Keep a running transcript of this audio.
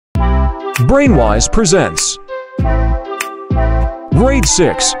brainYs presents Grade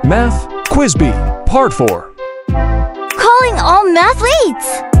 6 Math Quiz B Part 4. Calling all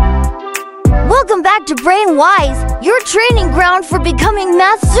mathletes! Welcome back to brainYs, your training ground for becoming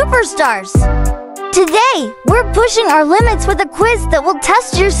math superstars. Today, we're pushing our limits with a quiz that will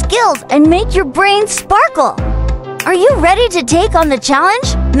test your skills and make your brain sparkle. Are you ready to take on the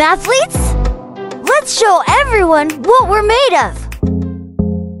challenge, mathletes? Let's show everyone what we're made of.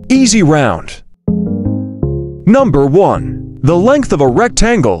 Easy round. Number 1. The length of a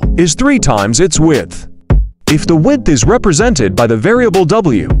rectangle is 3 times its width. If the width is represented by the variable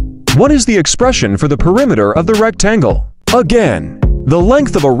w, what is the expression for the perimeter of the rectangle? Again, the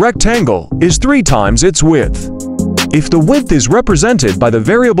length of a rectangle is 3 times its width. If the width is represented by the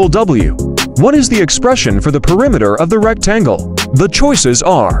variable w, what is the expression for the perimeter of the rectangle? The choices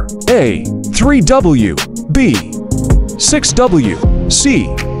are A. 3w, B. 6w, C.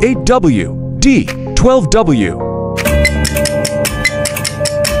 8w, D. 12w.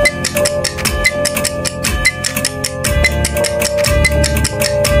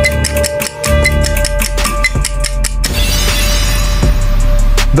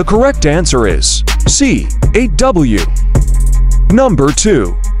 The correct answer is C. 8w. Number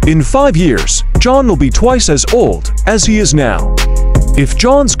 2. In 5 years, John will be twice as old as he is now. If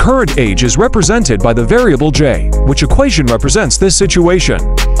John's current age is represented by the variable j, which equation represents this situation?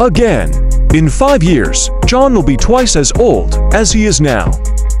 Again, in 5 years, John will be twice as old as he is now.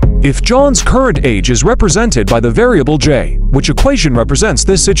 If John's current age is represented by the variable j, which equation represents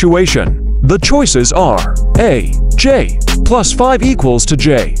this situation? The choices are A. J plus 5 equals to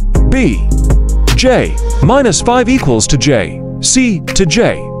j, B. J minus 5 equals to j, C to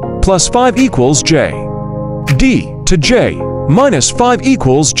j plus 5 equals j, D to j minus 5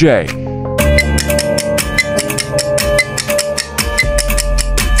 equals j.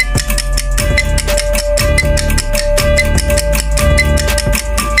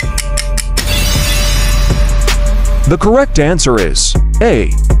 The correct answer is A.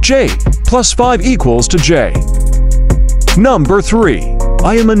 J plus 5 equals to j. Number 3.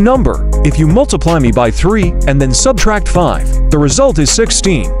 I am a number. If you multiply me by 3 and then subtract 5, the result is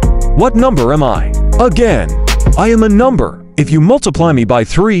 16. What number am I? Again, I am a number. If you multiply me by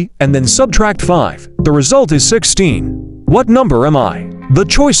 3 and then subtract 5, the result is 16. What number am I? The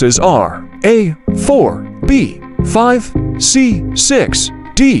choices are A. 4, B. 5, C. 6,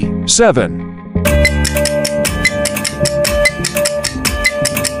 D. 7.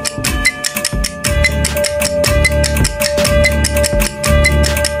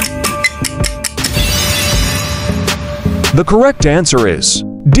 The correct answer is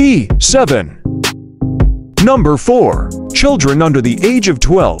D. 7. Number 4. Children under the age of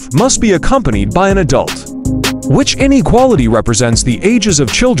 12 must be accompanied by an adult. Which inequality represents the ages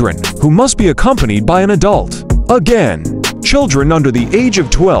of children who must be accompanied by an adult? Again, children under the age of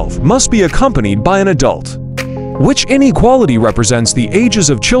 12 must be accompanied by an adult. Which inequality represents the ages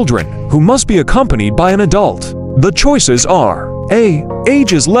of children who must be accompanied by an adult? The choices are A.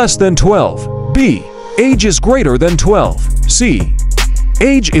 Age is less than 12, B. Age is greater than 12, C.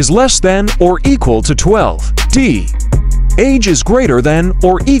 Age is less than or equal to 12, D. Age is greater than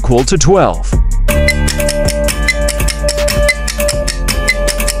or equal to 12.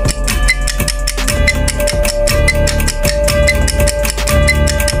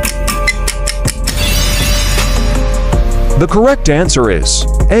 The correct answer is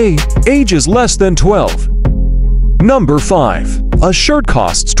A. Age is less than 12. Number 5. A shirt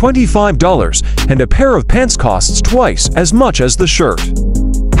costs $25 and a pair of pants costs twice as much as the shirt.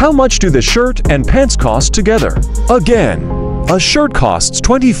 How much do the shirt and pants cost together? Again, a shirt costs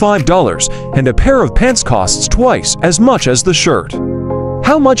 $25 and a pair of pants costs twice as much as the shirt.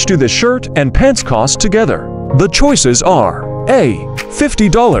 How much do the shirt and pants cost together? The choices are A.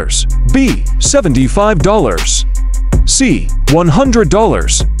 $50, B. $75, C.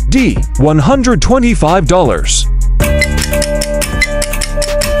 $100, D. $125.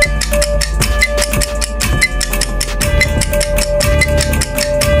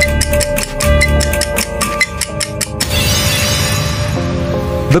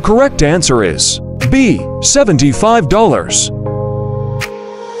 The correct answer is B. $75.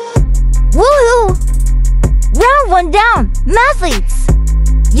 Woohoo! Round 1 down, mathletes!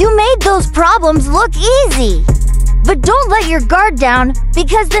 You made those problems look easy. But don't let your guard down,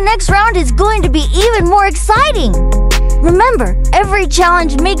 because the next round is going to be even more exciting. Remember, every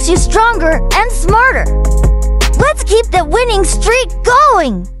challenge makes you stronger and smarter. Let's keep that winning streak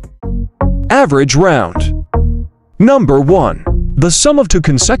going! Average round. Number 1. The sum of 2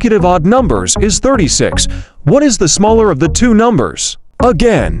 consecutive odd numbers is 36. What is the smaller of the 2 numbers?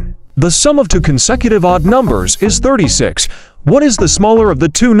 Again, The sum of two consecutive odd numbers is 36. What is the smaller of the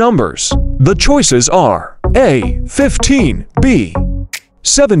two numbers? The choices are A. 15, B.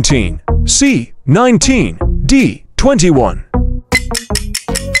 17, C. 19, D. 21.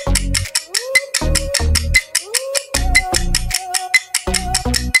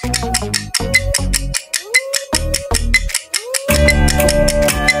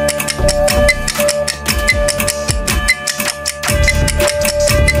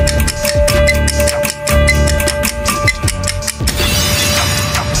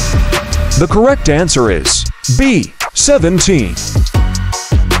 The correct answer is B. 17.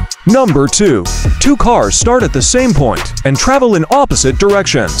 Number 2. Two cars start at the same point and travel in opposite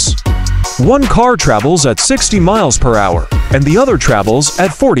directions. One car travels at 60 miles per hour and the other travels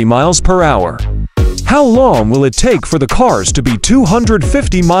at 40 miles per hour. How long will it take for the cars to be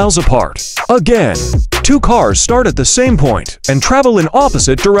 250 miles apart? Again, two cars start at the same point and travel in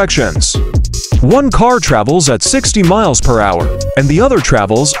opposite directions. One car travels at 60 miles per hour and the other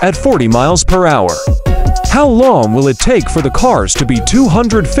travels at 40 miles per hour. How long will it take for the cars to be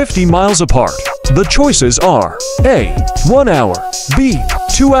 250 miles apart? The choices are A. 1 hour, B.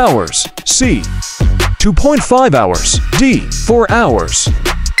 2 hours, C. 2.5 hours, D. 4 hours.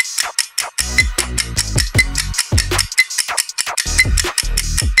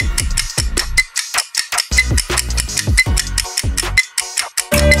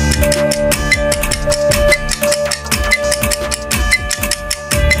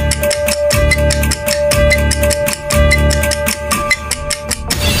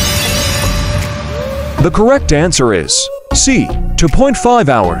 The correct answer is C. 2.5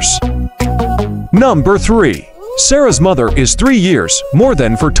 hours. Number 3. Sarah's mother is 3 years more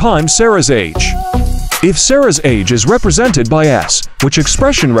than 4 times Sarah's age. If Sarah's age is represented by S, which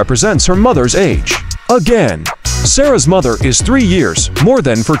expression represents her mother's age? Again, Sarah's mother is 3 years more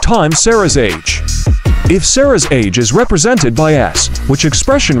than 4 times Sarah's age. If Sarah's age is represented by S, which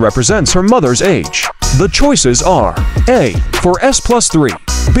expression represents her mother's age? The choices are A. 4s plus 3,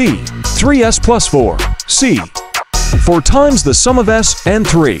 B. 3s plus 4, C. 4 times the sum of S and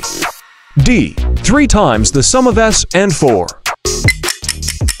 3, D. 3 times the sum of S and 4.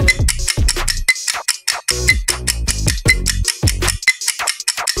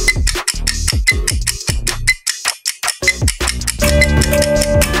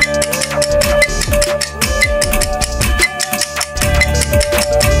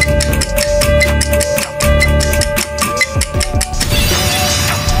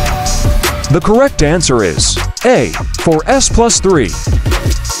 The correct answer is A. 4s plus 3.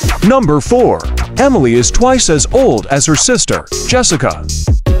 Number 4. Emily is twice as old as her sister, Jessica.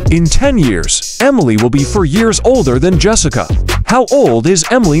 In 10 years, Emily will be 4 years older than Jessica. How old is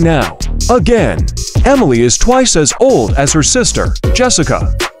Emily now? Again, Emily is twice as old as her sister,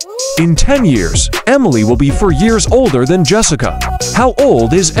 Jessica. In 10 years, Emily will be 4 years older than Jessica. How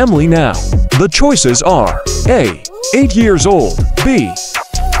old is Emily now? The choices are A. 8 years old, B.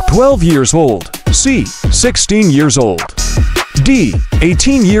 12 years old, C. 16 years old, D.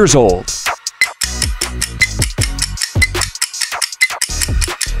 18 years old.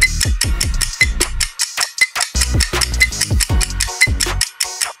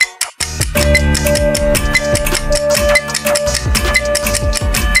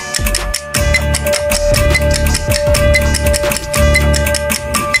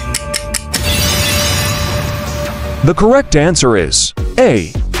 The correct answer is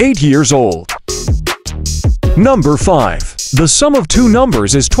A. 8 years old. Number 5. The sum of two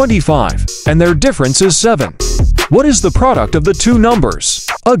numbers is 25, and their difference is 7. What is the product of the two numbers?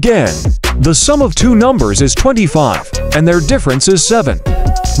 Again, the sum of two numbers is 25, and their difference is 7.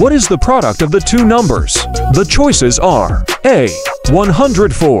 What is the product of the two numbers? The choices are A.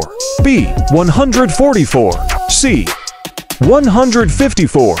 104, B. 144, C.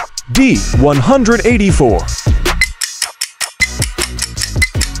 154, D. 184.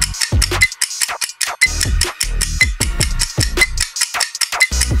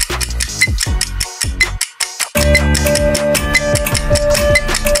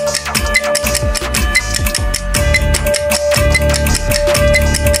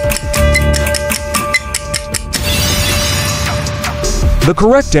 The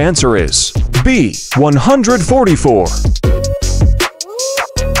correct answer is B. 144.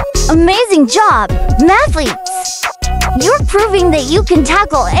 Amazing job, mathletes! You're proving that you can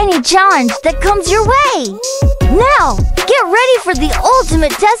tackle any challenge that comes your way. Now, get ready for the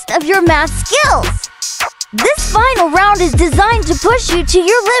ultimate test of your math skills. This final round is designed to push you to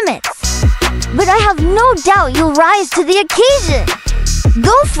your limits. But I have no doubt you'll rise to the occasion.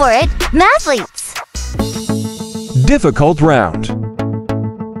 Go for it, mathletes! Difficult round.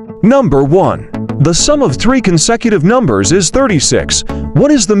 Number 1. The sum of three consecutive numbers is 36. What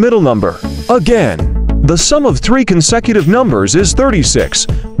is the middle number? Again, the sum of three consecutive numbers is 36.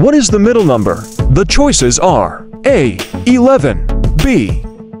 What is the middle number? The choices are A. 11, B.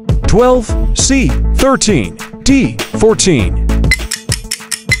 12, C. 13, D. 14.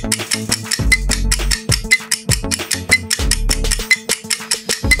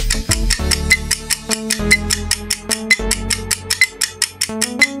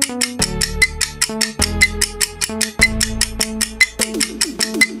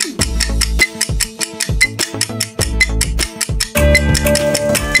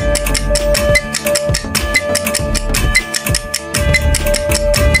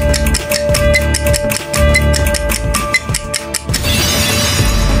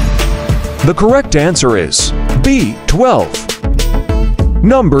 The correct answer is B. 12.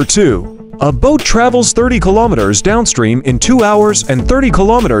 Number 2. A boat travels 30 kilometers downstream in 2 hours and 30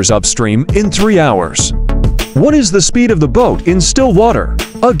 kilometers upstream in 3 hours. What is the speed of the boat in still water?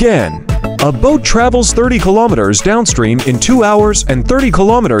 Again, a boat travels 30 kilometers downstream in 2 hours and 30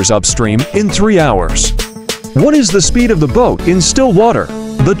 kilometers upstream in 3 hours. What is the speed of the boat in still water?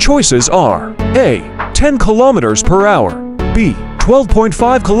 The choices are A. 10 kilometers per hour, B.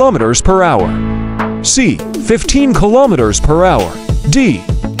 12.5 kilometers per hour, C. 15 kilometers per hour, D.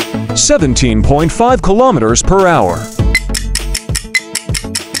 17.5 kilometers per hour.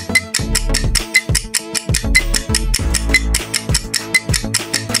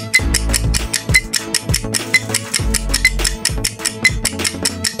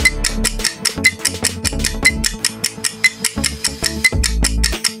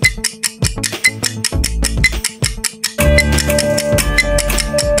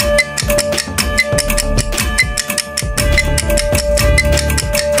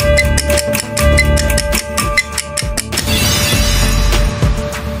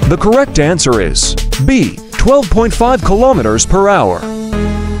 The correct answer is B. 12.5 kilometers per hour.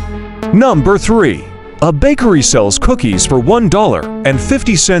 Number 3. A bakery sells cookies for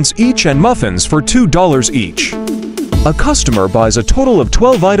 $1.50 each and muffins for $2 each. A customer buys a total of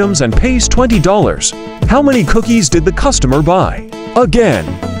 12 items and pays $20. How many cookies did the customer buy? Again,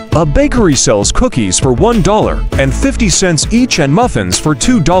 a bakery sells cookies for $1.50 each and muffins for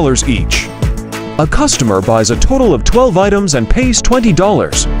 $2 each. A customer buys a total of 12 items and pays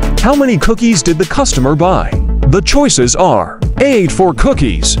 $20. How many cookies did the customer buy? The choices are A. 4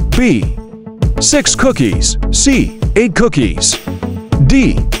 cookies, B. 6 cookies, C. 8 cookies,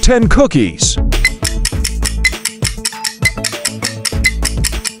 D. 10 cookies.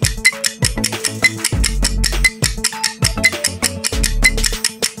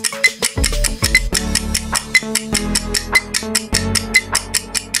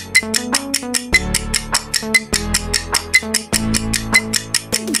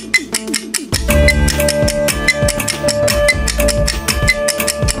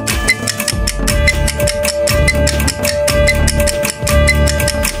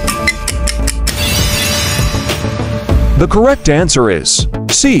 The correct answer is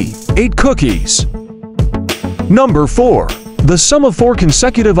C. 8 cookies. Number 4. The sum of 4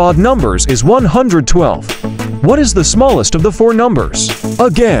 consecutive odd numbers is 112. What is the smallest of the 4 numbers?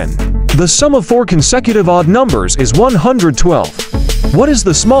 Again, the sum of 4 consecutive odd numbers is 112. What is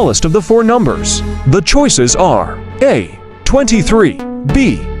the smallest of the 4 numbers? The choices are A. 23,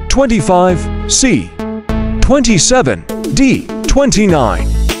 B. 25, C. 27, D.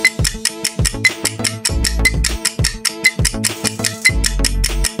 29.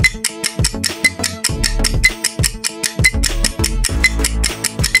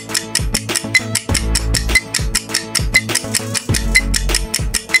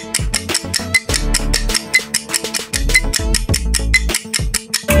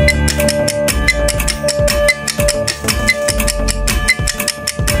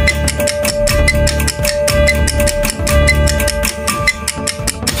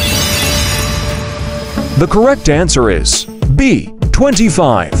 The correct answer is B.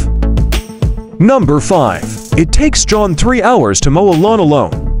 25. Number 5. It takes John 3 hours to mow a lawn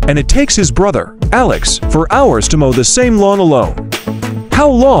alone, and it takes his brother, Alex, 4 hours to mow the same lawn alone. How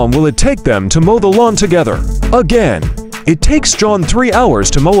long will it take them to mow the lawn together? Again, it takes John 3 hours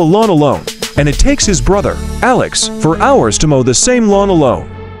to mow a lawn alone, and it takes his brother, Alex, 4 hours to mow the same lawn alone.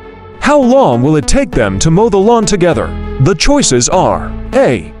 How long will it take them to mow the lawn together? The choices are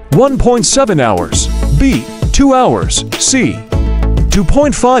A. 1.7 hours, B. 2 hours, C.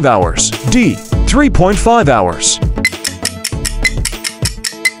 2.5 hours, D. 3.5 hours.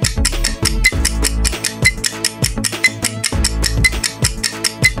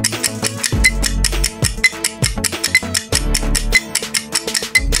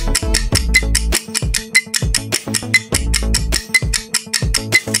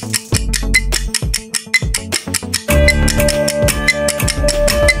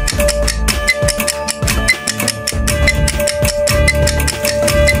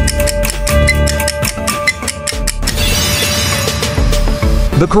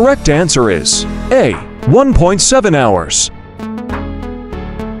 The correct answer is A. 1.7 hours.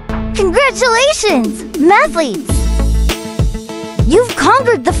 Congratulations, mathletes! You've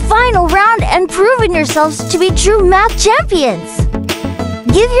conquered the final round and proven yourselves to be true math champions.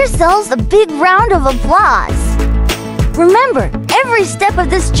 Give yourselves a big round of applause. Remember, every step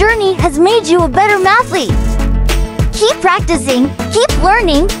of this journey has made you a better mathlete. Keep practicing, keep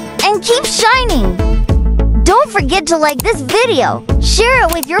learning, and keep shining. Don't forget to like this video, share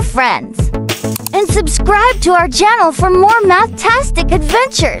it with your friends, and subscribe to our channel for more math-tastic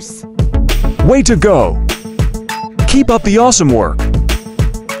adventures. Way to go! Keep up the awesome work.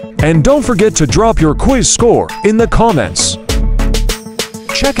 And don't forget to drop your quiz score in the comments.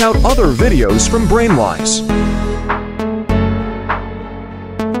 Check out other videos from brainYs.